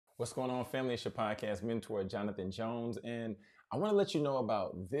What's going on, family? It's your podcast mentor, Jonathan Jones, and I want to let you know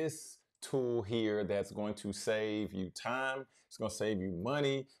about this tool here that's going to save you time, it's going to save you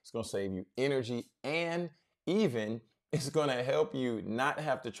money, it's going to save you energy, and even it's going to help you not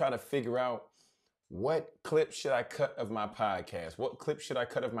have to try to figure out what clip should I cut of my podcast, what clip should I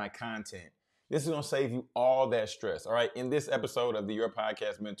cut of my content. This is going to save you all that stress, all right, in this episode of the Your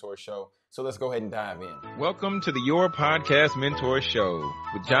Podcast Mentor Show. So let's go ahead and dive in. Welcome to the Your Podcast Mentor Show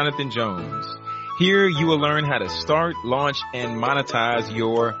with Jonathan Jones. Here you will learn how to start, launch, and monetize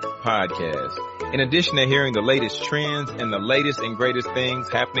your podcast. In addition to hearing the latest trends and the latest and greatest things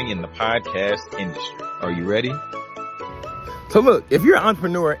happening in the podcast industry. Are you ready? So look, if you're an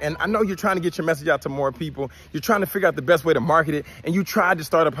entrepreneur and I know you're trying to get your message out to more people, you're trying to figure out the best way to market it, and you tried to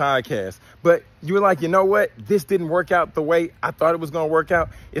start a podcast, but you were like, you know what? This didn't work out the way I thought it was going to work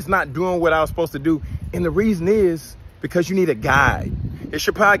out. It's not doing what I was supposed to do. And the reason is because you need a guide. It's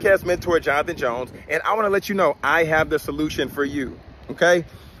your podcast mentor, Jonathan Jones, and I want to let you know I have the solution for you, okay?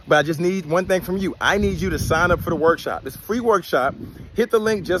 But I just need one thing from you. I need you to sign up for the workshop. It's a free workshop. Hit the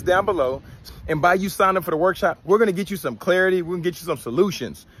link just down below. And by you signing up for the workshop, we're going to get you some clarity. We're going to get you some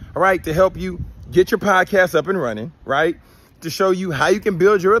solutions, all right, to help you get your podcast up and running, right? To show you how you can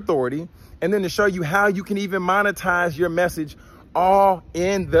build your authority, and then to show you how you can even monetize your message, all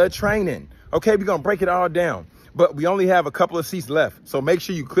in the training. Okay, we're going to break it all down. But we only have a couple of seats left. So make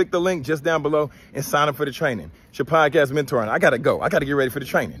sure you click the link just down below and sign up for the training. It's your podcast mentor, and I got to go. I got to get ready for the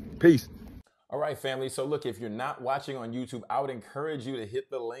training. Peace. All right, family. So look, if you're not watching on YouTube, I would encourage you to hit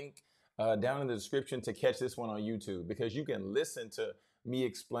the link down in the description to catch this one on YouTube, because you can listen to me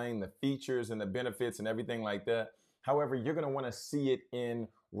explain the features and the benefits and everything like that. However, you're going to want to see it in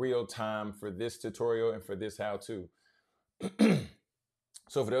real time for this tutorial and for this how-to.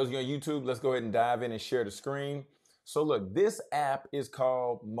 So for those of you on YouTube, let's go ahead and dive in and share the screen. So look, this app is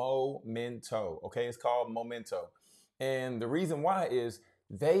called Momento, okay? It's called Momento. And the reason why is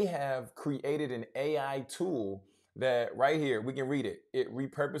they have created an AI tool that right here, we can read it. It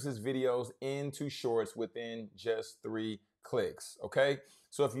repurposes videos into shorts within just 3 clicks, okay?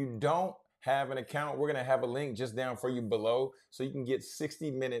 So if you don't have an account, we're gonna have a link just down for you below so you can get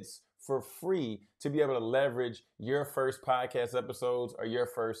 60 minutes for free to be able to leverage your first podcast episodes or your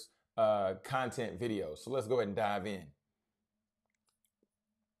first content videos. So let's go ahead and dive in.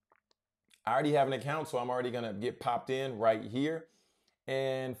 I already have an account, so I'm already gonna get popped in right here.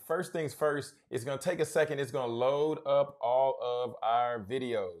 And first things first, it's gonna take a second. It's gonna load up all of our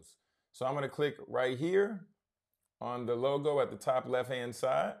videos. So I'm gonna click right here on the logo at the top left-hand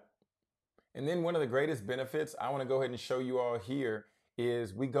side. And then one of the greatest benefits I wanna go ahead and show you all here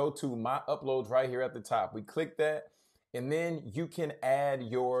is we go to my uploads right here at the top. We click that, and then you can add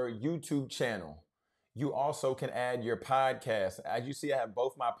your YouTube channel. You also can add your podcast. As you see, I have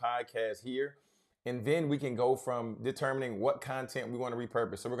both my podcasts here, and then we can go from determining what content we want to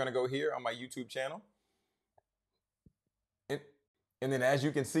repurpose. So we're going to go here on my YouTube channel. And then as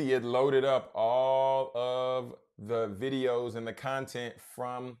you can see, it loaded up all of the videos and the content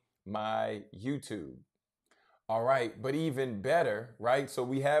from my YouTube. All right, but even better, right? So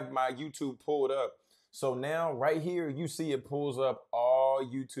we have my YouTube pulled up. So now right here, you see it pulls up all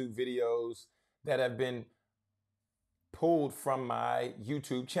YouTube videos that have been pulled from my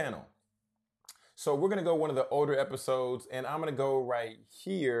YouTube channel. So we're gonna go one of the older episodes, and I'm gonna go right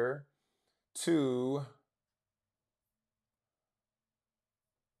here to,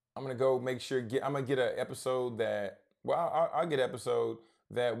 I'm gonna go make sure, I'm gonna get an episode that, well, I'll get an episode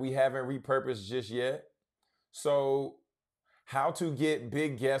that we haven't repurposed just yet. So how to get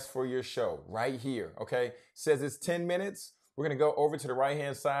big guests for your show right here, okay? Says it's 10 minutes. We're gonna go over to the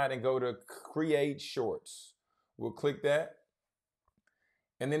right-hand side and go to create shorts. We'll click that.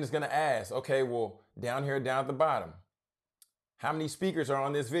 And then it's gonna ask, okay, well, down here, down at the bottom, how many speakers are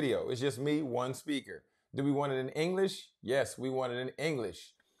on this video? It's just me, one speaker. Do we want it in English? Yes, we want it in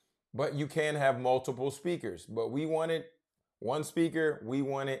English. But you can have multiple speakers, but we want it one speaker, we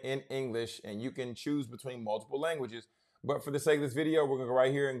want it in English, and you can choose between multiple languages. But for the sake of this video, we're gonna go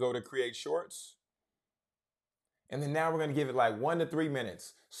right here and go to create shorts. And then now we're gonna give it like 1 to 3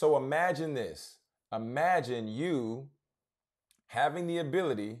 minutes. So imagine this. Imagine you having the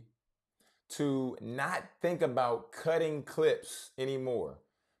ability to not think about cutting clips anymore,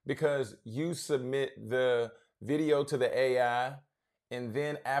 because you submit the video to the AI, and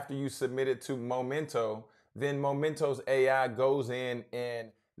then after you submit it to Momento, then Momento's AI goes in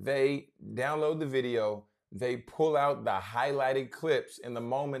and they download the video, they pull out the highlighted clips and the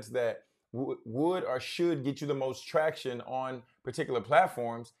moments that would or should get you the most traction on particular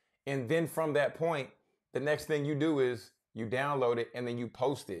platforms. And then from that point, the next thing you do is you download it, and then you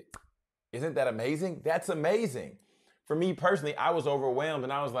post it. Isn't that amazing? That's amazing. For me personally, I was overwhelmed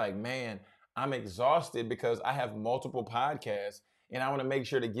and I was like, man, I'm exhausted because I have multiple podcasts and I want to make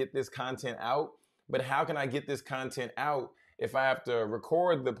sure to get this content out. But how can I get this content out if I have to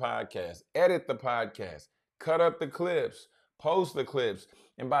record the podcast, edit the podcast, cut up the clips, post the clips?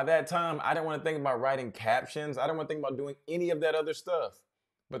 And by that time, I didn't want to think about writing captions. I didn't want to think about doing any of that other stuff.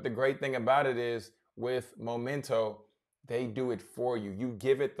 But the great thing about it is with Momento, they do it for you. You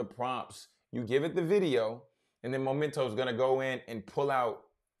give it the prompts, you give it the video, and then Momento is going to go in and pull out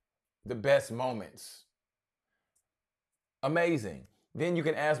the best moments. Amazing. Then you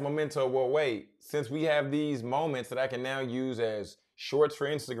can ask Momento, well, wait, since we have these moments that I can now use as shorts for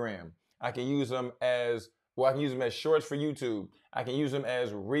Instagram, I can use them as, I can use them as shorts for YouTube. I can use them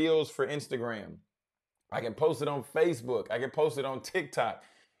as reels for Instagram. I can post it on Facebook. I can post it on TikTok.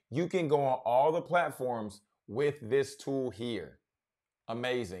 You can go on all the platforms with this tool here.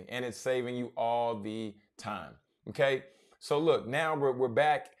 Amazing. And it's saving you all the time. Okay. So look, now we're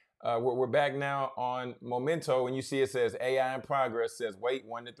back. We're back now on Momento, and you see it says AI in progress, says wait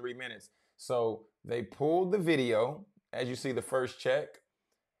 1 to 3 minutes. So they pulled the video, as you see the first check.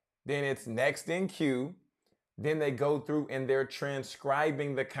 Then it's next in queue. Then they go through and they're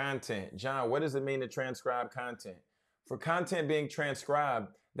transcribing the content. John, what does it mean to transcribe content? For content being transcribed,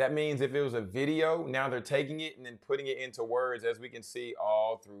 that means if it was a video, now they're taking it and then putting it into words, as we can see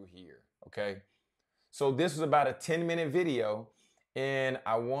all through here, okay? So this is about a 10-minute video, and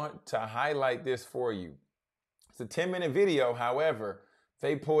I want to highlight this for you. It's a 10-minute video. However,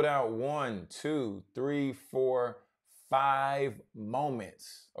 they pulled out 1, 2, 3, 4, 5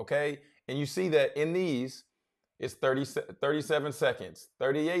 moments, okay? And you see that in these, it's 37 seconds,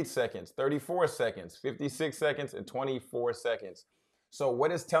 38 seconds, 34 seconds, 56 seconds, and 24 seconds. So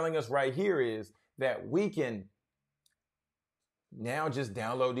what it's telling us right here is that we can now just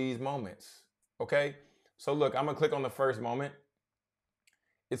download these moments, okay? So look, I'm gonna click on the first moment.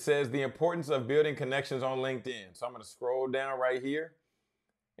 It says the importance of building connections on LinkedIn. So I'm gonna scroll down right here,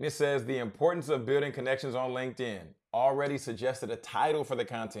 and it says the importance of building connections on LinkedIn. Already suggested a title for the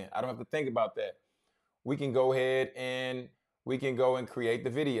content. I don't have to think about that. We can go ahead and we can go and create the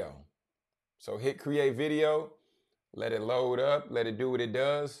video. So hit create video, let it load up, let it do what it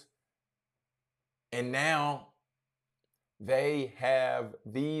does. And now they have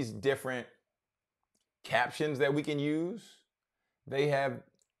these different captions that we can use. They have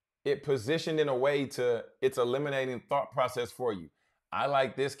it positioned in a way to, it's eliminating thought process for you. I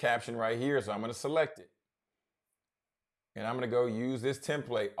like this caption right here, so I'm gonna select it. And I'm gonna go use this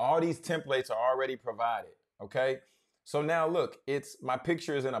template. All these templates are already provided, okay? So now look, my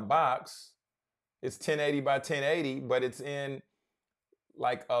picture is in a box. It's 1080 by 1080, but it's in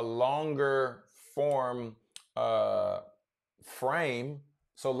like a longer form frame.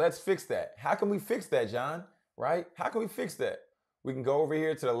 So let's fix that. How can we fix that, John? Right? How can we fix that? We can go over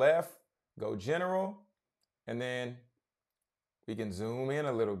here to the left, go general, and then we can zoom in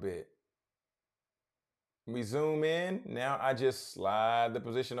a little bit. We zoom in. Now I just slide the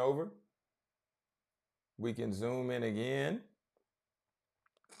position over. We can zoom in again.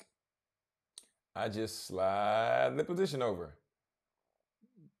 I just slide the position over.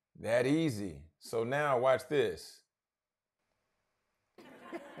 That easy. So now watch this.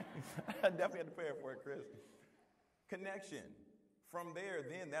 I definitely had to pay for it, Chris. Connection. From there,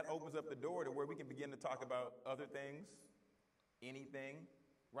 then that opens up the door to where we can begin to talk about other things, anything,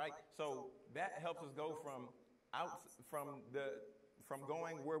 right? So that helps us go from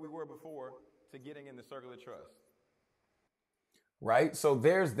going where we were before to getting in the circle of trust. Right? So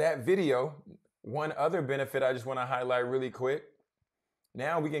there's that video. One other benefit I just want to highlight really quick.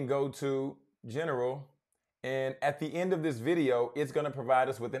 Now we can go to general, and at the end of this video, it's going to provide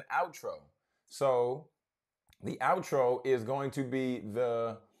us with an outro. So the outro is going to be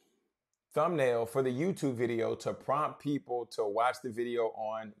the thumbnail for the YouTube video to prompt people to watch the video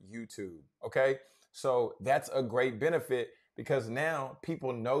on YouTube. Okay. So that's a great benefit because now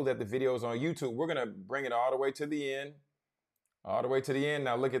people know that the video is on YouTube. We're going to bring it all the way to the end, all the way to the end.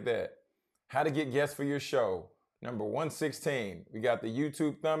 Now look at that. How to get guests for your show. Number 116. We got the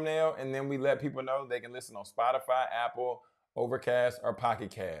YouTube thumbnail, and then we let people know they can listen on Spotify, Apple, Overcast, or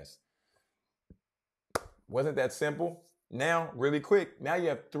Pocket Cast. Wasn't that simple? Now, really quick, now you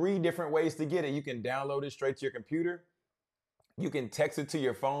have 3 different ways to get it. You can download it straight to your computer. You can text it to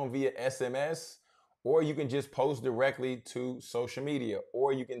your phone via SMS, or you can just post directly to social media,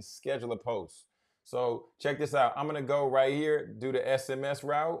 or you can schedule a post. So check this out. I'm going to go right here, do the SMS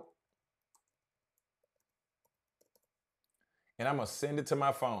route. And I'm going to send it to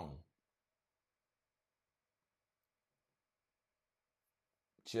my phone.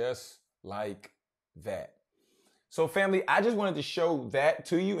 just like that. So family, I just wanted to show that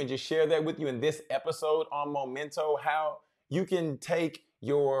to you and just share that with you in this episode on Momento, how you can take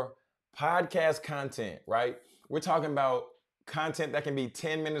your podcast content, right? We're talking about content that can be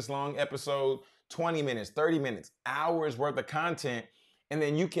 10 minutes long episode, 20 minutes, 30 minutes, hours worth of content, and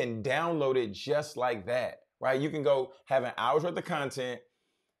then you can download it just like that, right? You can go have an hour's worth of content,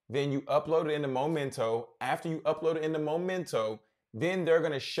 then you upload it into Momento. After you upload it into Momento, then they're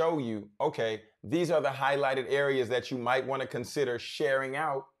going to show you, okay, these are the highlighted areas that you might want to consider sharing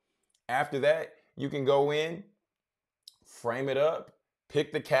out. After that, you can go in, frame it up,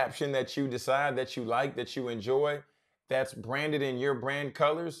 pick the caption that you decide that you like, that you enjoy, that's branded in your brand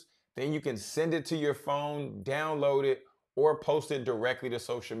colors. Then you can send it to your phone, download it, or post it directly to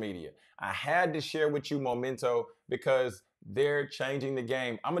social media. I had to share with you Momento because they're changing the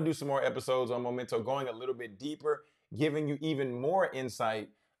game. I'm going to do some more episodes on Momento, going a little bit deeper, giving you even more insight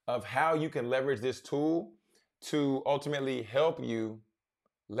of how you can leverage this tool to ultimately help you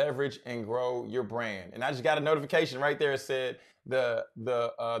leverage and grow your brand. And I just got a notification right there. It said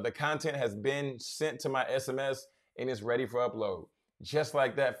the content has been sent to my SMS and it's ready for upload. Just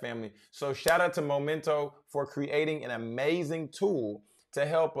like that, family. So shout out to Momento for creating an amazing tool to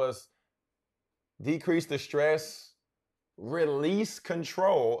help us decrease the stress, release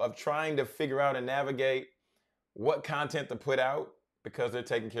control of trying to figure out and navigate what content to put out because they're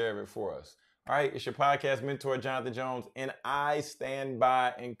taking care of it for us. All right, it's your podcast mentor, Jonathan Jones, and I stand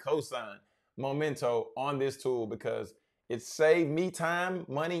by and co-sign Momento on this tool because it saved me time,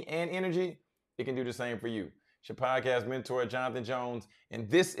 money, and energy. It can do the same for you. It's your podcast mentor, Jonathan Jones, and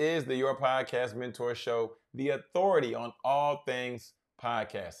this is the Your Podcast Mentor Show, the authority on all things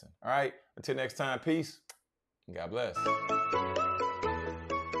podcasting. All right, until next time, peace, and God bless.